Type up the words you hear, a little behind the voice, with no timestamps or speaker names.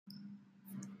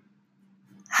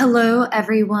Hello,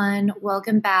 everyone.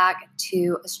 Welcome back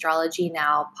to Astrology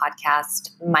Now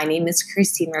podcast. My name is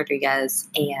Christine Rodriguez,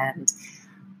 and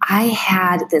I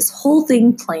had this whole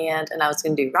thing planned, and I was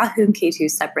going to do Rahu and Ketu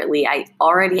separately. I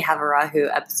already have a Rahu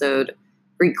episode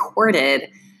recorded,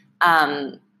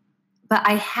 but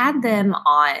I had them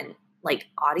on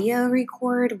audio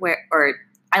record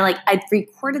I'd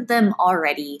recorded them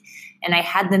already, and I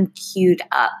had them queued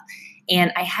up,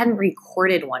 and I hadn't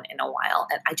recorded one in a while,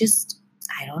 and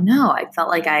I don't know. I felt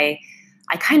like I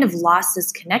kind of lost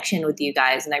this connection with you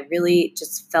guys, and I really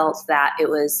just felt that it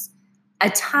was a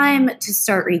time to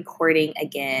start recording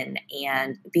again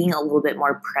and being a little bit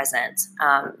more present.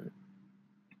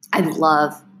 I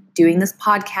love doing this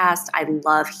podcast. I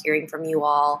love hearing from you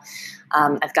all.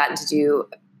 I've gotten to do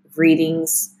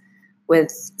readings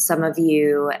with some of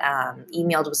you,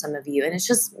 emailed with some of you, and it's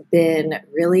just been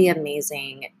really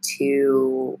amazing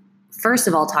to, first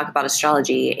of all, talk about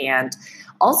astrology and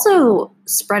also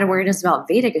spread awareness about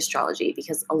Vedic astrology,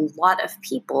 because a lot of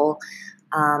people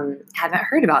haven't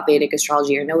heard about Vedic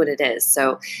astrology or know what it is.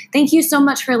 So thank you so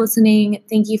much for listening.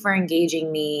 Thank you for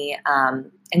engaging me.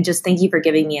 And just thank you for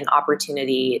giving me an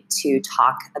opportunity to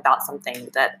talk about something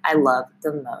that I love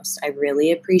the most. I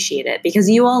really appreciate it, because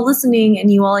you all listening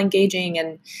and you all engaging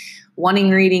and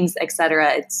wanting readings,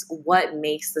 etc. It's what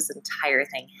makes this entire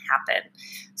thing happen.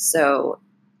 So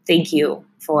thank you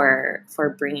for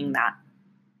bringing that.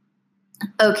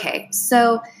 Okay,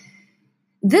 so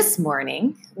this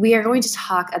morning we are going to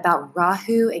talk about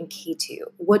Rahu and Ketu,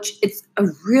 which it's a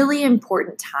really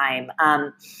important time.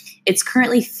 It's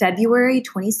currently February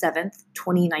 27th,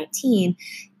 2019,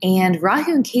 and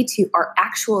Rahu and Ketu are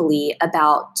actually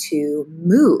about to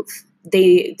move.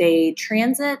 They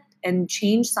transit and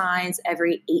change signs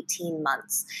every 18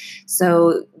 months.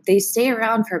 So they stay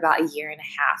around for about a year and a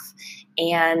half.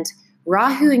 And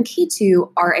Rahu and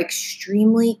Ketu are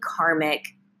extremely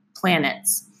karmic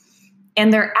planets.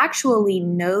 And they're actually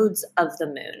nodes of the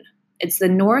moon. It's the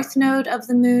north node of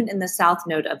the moon and the south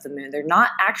node of the moon. They're not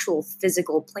actual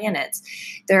physical planets.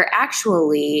 They're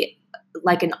actually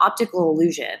like an optical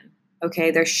illusion. Okay,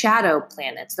 they're shadow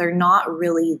planets. They're not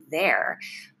really there,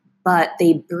 but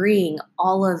they bring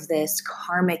all of this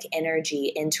karmic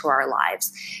energy into our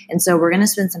lives. And so we're going to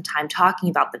spend some time talking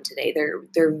about them today.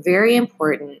 They're very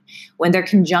important. When they're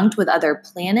conjunct with other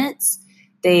planets,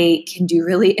 they can do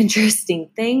really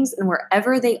interesting things, and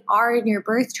wherever they are in your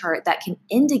birth chart, that can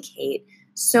indicate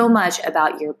so much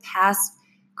about your past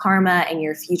karma and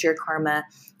your future karma,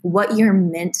 what you're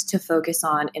meant to focus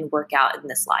on and work out in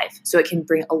this life. So it can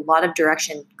bring a lot of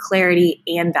direction, clarity,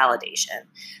 and validation.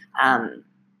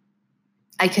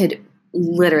 I could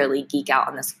literally geek out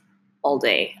on this all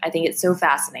day. I think it's so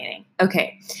fascinating.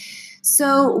 Okay,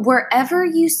 so wherever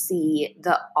you see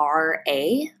the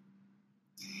RA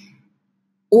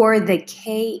or the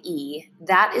KE,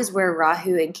 that is where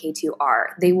Rahu and Ketu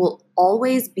are. They will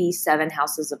always be 7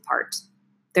 houses apart.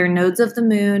 They're nodes of the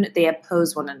moon. They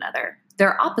oppose one another.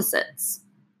 They're opposites.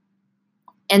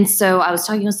 And so I was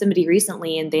talking with somebody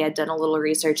recently, and they had done a little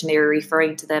research, and they were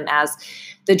referring to them as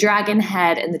the dragon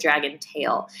head and the dragon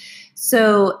tail.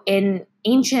 So in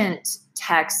ancient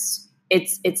texts,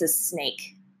 it's a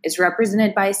snake. It's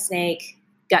represented by a snake,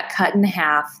 got cut in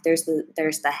half. There's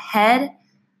the head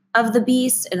of the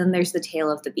beast, and then there's the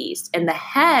tail of the beast. And the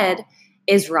head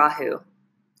is Rahu.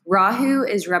 Rahu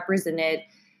is represented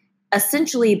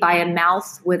essentially by a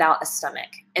mouth without a stomach.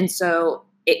 And so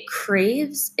it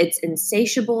craves, it's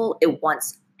insatiable, it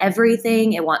wants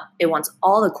everything. It wants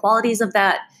all the qualities of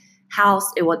that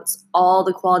house. It wants all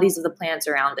the qualities of the plants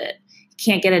around it. You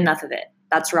can't get enough of it.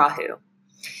 That's Rahu.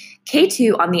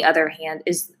 Ketu, on the other hand,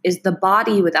 is the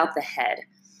body without the head.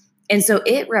 And so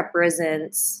it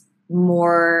represents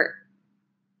more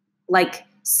like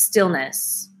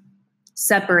stillness,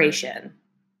 separation,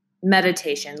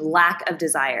 meditation, lack of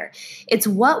desire. It's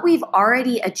what we've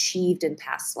already achieved in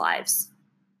past lives.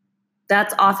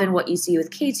 That's often what you see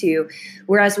with Ketu.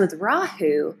 Whereas with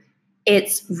Rahu,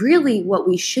 it's really what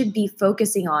we should be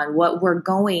focusing on, what we're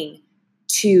going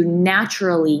to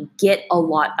naturally get a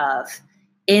lot of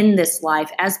in this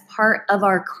life as part of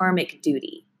our karmic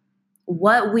duty,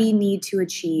 what we need to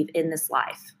achieve in this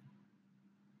life.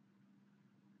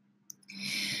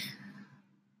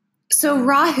 So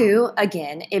Rahu,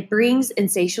 again, it brings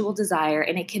insatiable desire,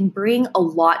 and it can bring a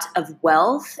lot of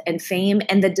wealth and fame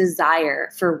and the desire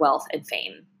for wealth and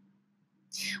fame.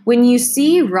 When you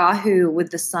see Rahu with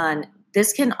the sun,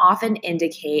 this can often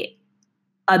indicate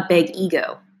a big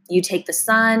ego. You take the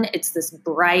sun, it's this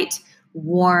bright,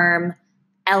 warm,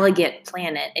 elegant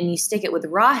planet, and you stick it with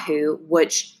Rahu,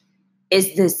 which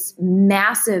is this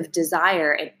massive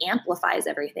desire and amplifies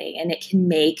everything, and it can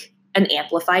make an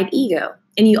amplified ego.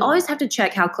 And you always have to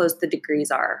check how close the degrees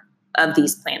are of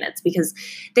these planets, because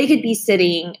they could be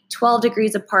sitting 12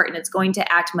 degrees apart and it's going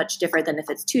to act much different than if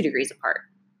it's 2 degrees apart.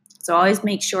 So always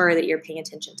make sure that you're paying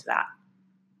attention to that.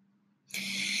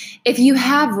 If you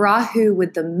have Rahu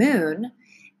with the moon,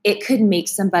 it could make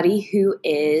somebody who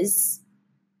is,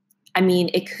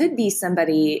 it could be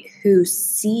somebody who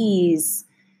sees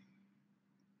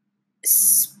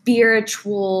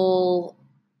spiritual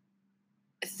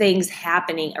things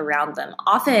happening around them.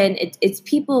 Often it's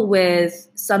people with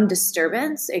some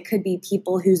disturbance. It could be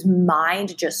people whose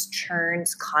mind just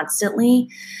churns constantly.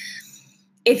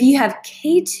 If you have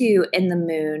Ketu in the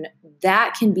moon,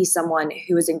 that can be someone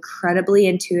who is incredibly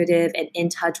intuitive and in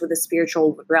touch with the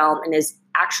spiritual realm and is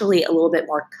actually a little bit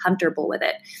more comfortable with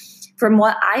it. From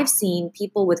what I've seen,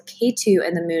 people with Ketu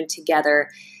and the moon together,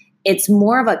 it's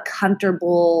more of a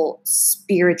comfortable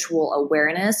spiritual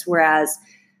awareness, whereas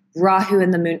Rahu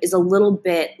and the moon is a little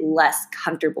bit less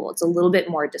comfortable. It's a little bit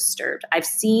more disturbed. I've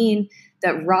seen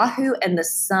that Rahu and the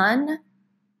sun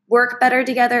work better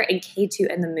together and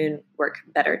Ketu and the moon work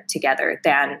better together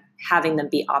than having them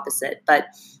be opposite. But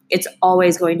it's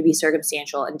always going to be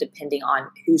circumstantial and depending on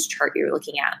whose chart you're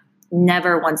looking at.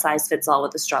 Never one size fits all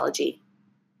with astrology.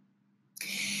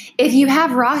 If you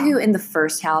have Rahu in the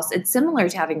first house, it's similar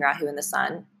to having Rahu in the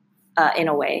sun. In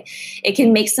a way, it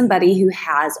can make somebody who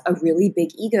has a really big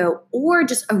ego or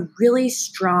just a really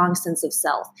strong sense of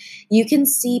self. You can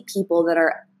see people that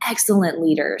are excellent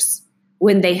leaders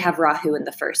when they have Rahu in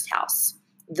the first house.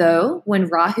 Though when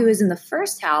Rahu is in the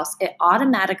first house, it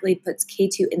automatically puts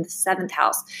Ketu in the 7th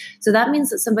house. So that means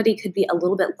that somebody could be a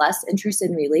little bit less interested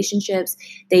in relationships.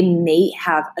 They may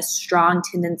have a strong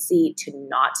tendency to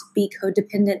not be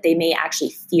codependent. They may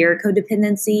actually fear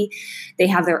codependency. They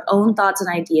have their own thoughts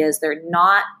and ideas. They're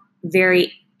not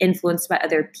very influenced by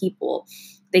other people.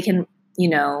 They can,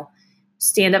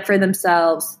 stand up for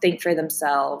themselves, think for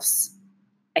themselves,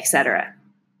 etc.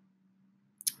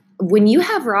 When you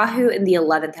have Rahu in the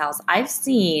 11th house, I've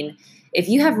seen if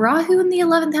you have Rahu in the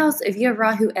 11th house, if you have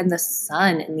Rahu and the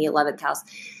sun in the 11th house,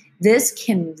 this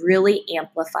can really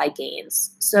amplify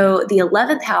gains. So the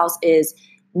 11th house is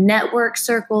network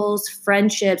circles,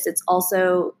 friendships. It's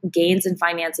also gains in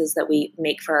finances that we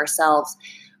make for ourselves.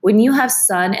 When you have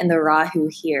sun and the Rahu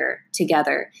here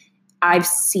together, I've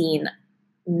seen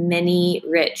many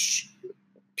rich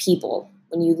people.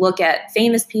 When you look at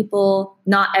famous people,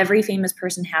 not every famous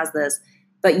person has this,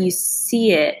 but you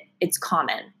see it, it's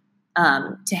common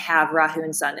to have Rahu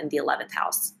and Sun in the 11th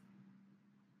house,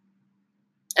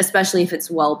 especially if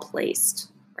it's well placed,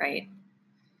 right?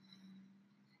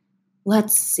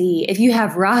 Let's see. If you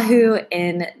have Rahu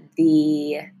in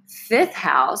the 5th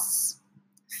house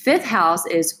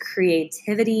is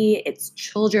creativity, it's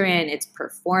children, it's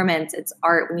performance, it's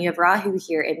art. When you have Rahu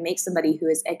here, it makes somebody who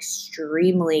is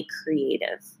extremely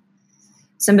creative.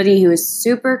 Somebody who is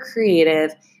super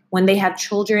creative. When they have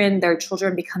children, their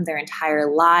children become their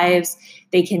entire lives.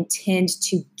 They can tend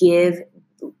to give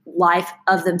life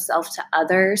of themselves to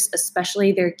others,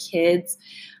 especially their kids.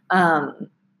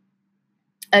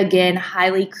 Again,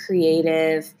 highly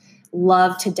creative,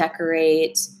 love to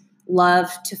decorate,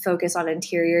 love to focus on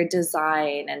interior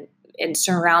design and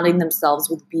surrounding themselves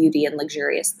with beauty and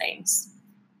luxurious things.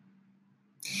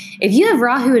 If you have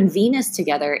Rahu and Venus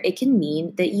together, it can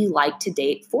mean that you like to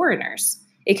date foreigners.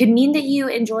 It could mean that you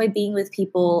enjoy being with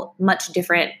people much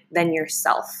different than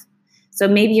yourself. So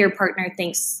maybe your partner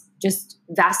thinks just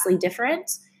vastly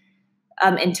different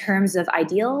in terms of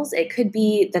ideals. It could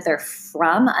be that they're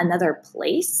from another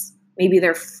place. Maybe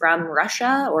they're from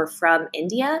Russia or from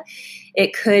India.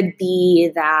 It could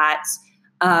be that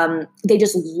they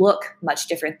just look much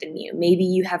different than you. Maybe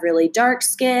you have really dark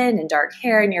skin and dark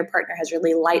hair and your partner has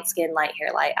really light skin, light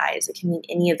hair, light eyes. It can mean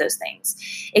any of those things.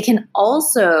 It can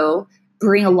also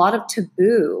bring a lot of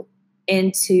taboo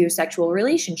into sexual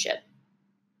relationship.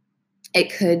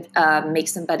 It could make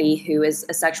somebody who is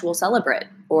a sexual celibate,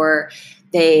 or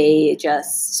they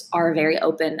just are very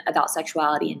open about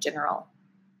sexuality in general.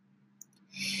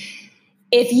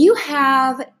 If you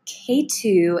have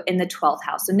Ketu in the 12th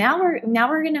house, so now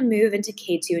we're going to move into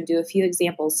Ketu and do a few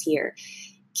examples here.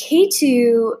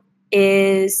 Ketu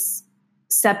is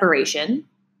separation,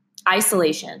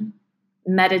 isolation,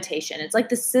 meditation. It's like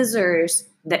the scissors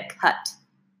that cut,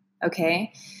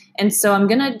 okay? And so I'm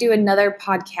going to do another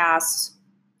podcast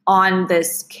on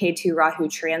this Ketu Rahu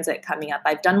transit coming up.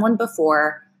 I've done one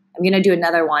before. I'm going to do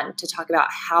another one to talk about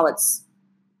how it's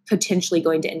potentially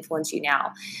going to influence you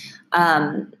now.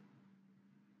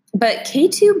 But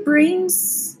Ketu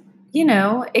brings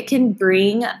it can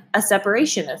bring a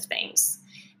separation of things.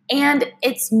 And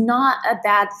it's not a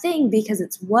bad thing because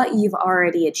it's what you've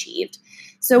already achieved.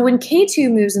 So when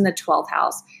K2 moves in the 12th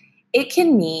house, it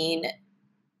can mean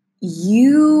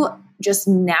you just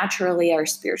naturally are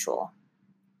spiritual.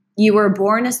 You were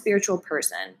born a spiritual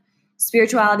person.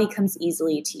 Spirituality comes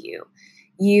easily to you.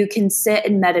 You can sit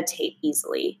and meditate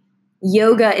easily.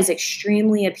 Yoga is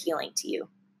extremely appealing to you.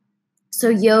 So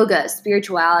yoga,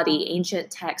 spirituality, ancient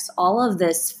texts, all of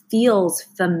this feels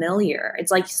familiar.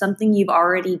 It's like something you've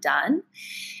already done.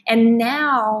 And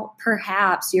now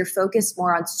perhaps you're focused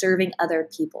more on serving other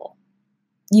people.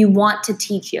 You want to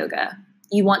teach yoga.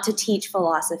 You want to teach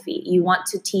philosophy. You want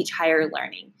to teach higher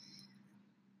learning.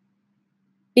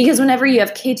 Because whenever you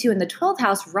have K2 in the 12th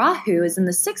house, Rahu is in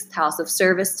the 6th house of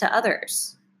service to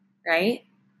others, right?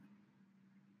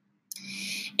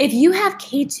 If you have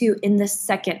K2 in the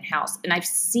 2nd house, and I've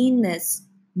seen this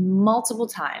multiple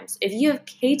times, if you have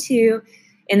K2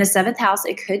 in the 7th house,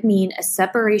 it could mean a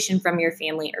separation from your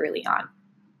family early on.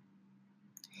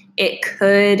 It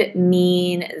could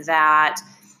mean that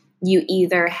you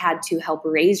either had to help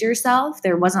raise yourself,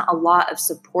 there wasn't a lot of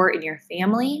support in your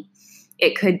family.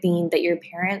 It could mean that your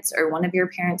parents or one of your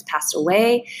parents passed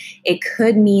away. It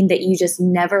could mean that you just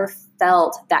never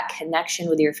felt that connection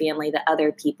with your family that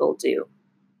other people do.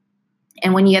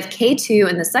 And when you have K2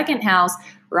 in the 2nd house,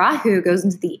 Rahu goes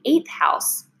into the 8th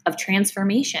house of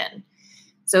transformation.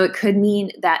 So it could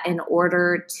mean that in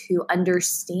order to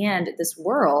understand this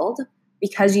world,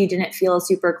 because you didn't feel a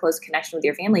super close connection with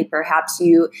your family, perhaps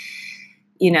you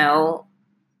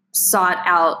sought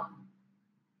out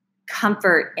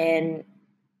comfort in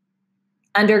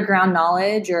underground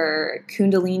knowledge or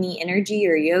Kundalini energy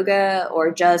or yoga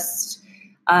or just,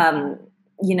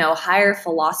 higher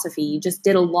philosophy. You just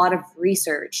did a lot of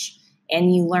research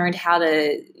and you learned how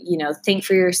to, think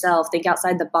for yourself, think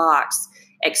outside the box,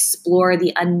 explore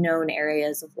the unknown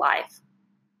areas of life.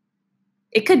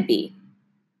 It could be.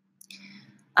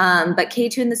 But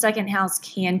K2 in the 2nd house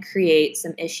can create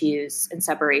some issues and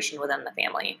separation within the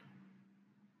family.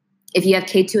 If you have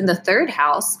K2 in the 3rd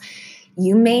house,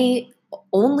 you may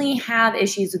only have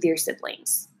issues with your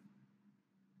siblings.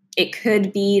 It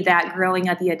could be that growing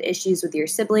up you had issues with your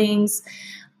siblings.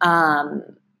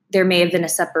 There may have been a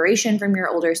separation from your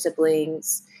older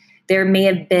siblings. There may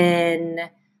have been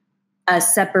a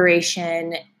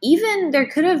separation. Even there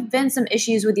could have been some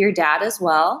issues with your dad as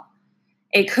well.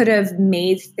 It could have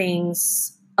made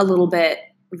things a little bit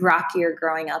rockier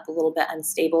growing up, a little bit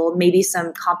unstable, maybe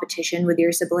some competition with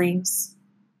your siblings.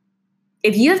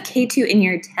 If you have K2 in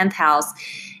your 10th house,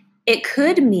 it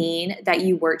could mean that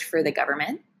you worked for the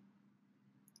government.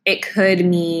 It could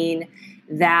mean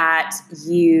that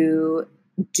you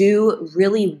do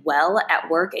really well at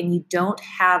work and you don't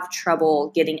have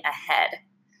trouble getting ahead.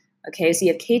 Okay, so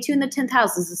you have K2 in the 10th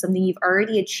house. This is something you've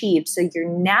already achieved. So you're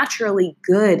naturally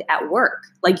good at work.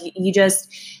 Like you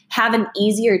just have an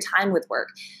easier time with work.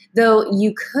 Though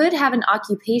you could have an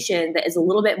occupation that is a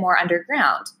little bit more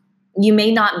underground. You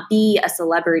may not be a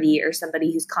celebrity or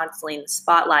somebody who's constantly in the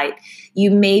spotlight.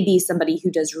 You may be somebody who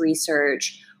does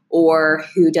research or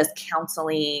who does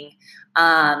counseling,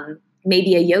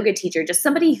 maybe a yoga teacher, just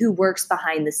somebody who works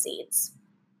behind the scenes.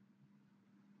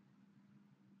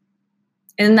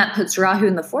 And that puts Rahu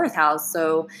in the 4th house.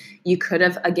 So you could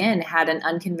have, again, had an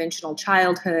unconventional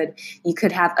childhood. You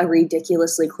could have a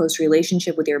ridiculously close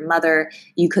relationship with your mother.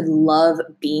 You could love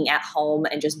being at home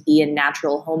and just be a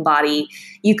natural homebody.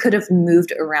 You could have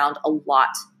moved around a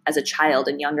lot as a child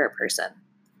and younger person.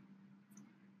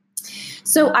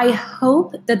 So I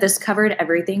hope that this covered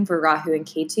everything for Rahu and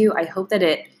K2. I hope that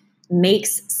it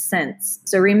makes sense.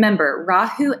 So remember,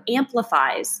 Rahu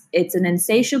amplifies. It's an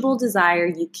insatiable desire.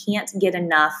 You can't get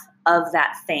enough of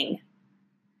that thing.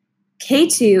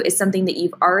 K2 is something that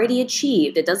you've already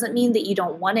achieved. It doesn't mean that you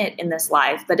don't want it in this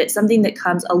life, but it's something that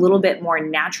comes a little bit more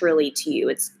naturally to you.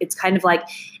 It's kind of like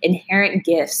inherent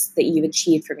gifts that you've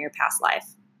achieved from your past life.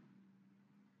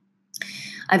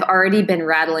 I've already been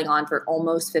rattling on for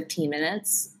almost 15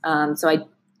 minutes. So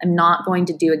I'm not going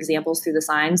to do examples through the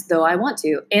signs, though I want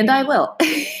to, and I will.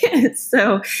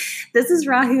 So this is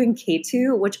Rahu and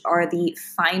Ketu, which are the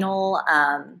final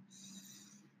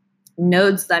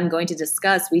nodes that I'm going to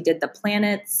discuss. We did the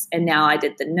planets, and now I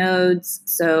did the nodes.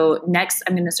 So next,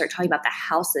 I'm going to start talking about the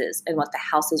houses and what the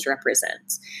houses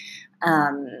represent.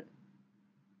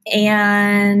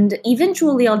 And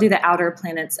eventually I'll do the outer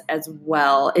planets as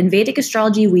well. In Vedic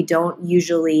astrology, we don't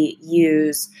usually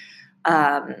use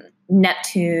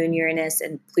Neptune, Uranus,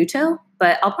 and Pluto,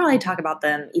 but I'll probably talk about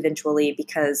them eventually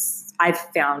because I've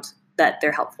found that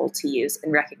they're helpful to use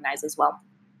and recognize as well.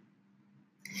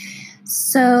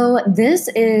 So, this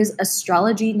is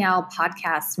Astrology Now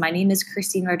podcast. My name is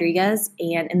Christine Rodriguez,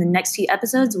 and in the next few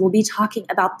episodes, we'll be talking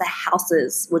about the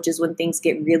houses, which is when things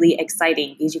get really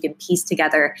exciting because you can piece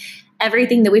together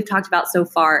everything that we've talked about so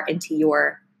far into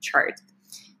your chart.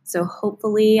 So,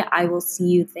 hopefully, I will see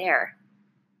you there.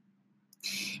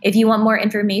 If you want more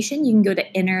information, you can go to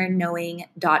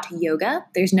innerknowing.yoga.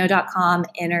 There's no .com,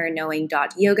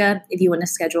 innerknowing.yoga if you want to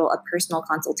schedule a personal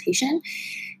consultation.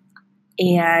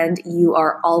 And you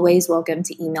are always welcome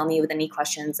to email me with any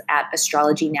questions at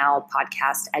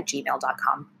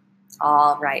astrologynowpodcast@gmail.com.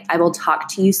 All right. I will talk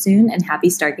to you soon, and happy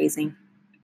stargazing.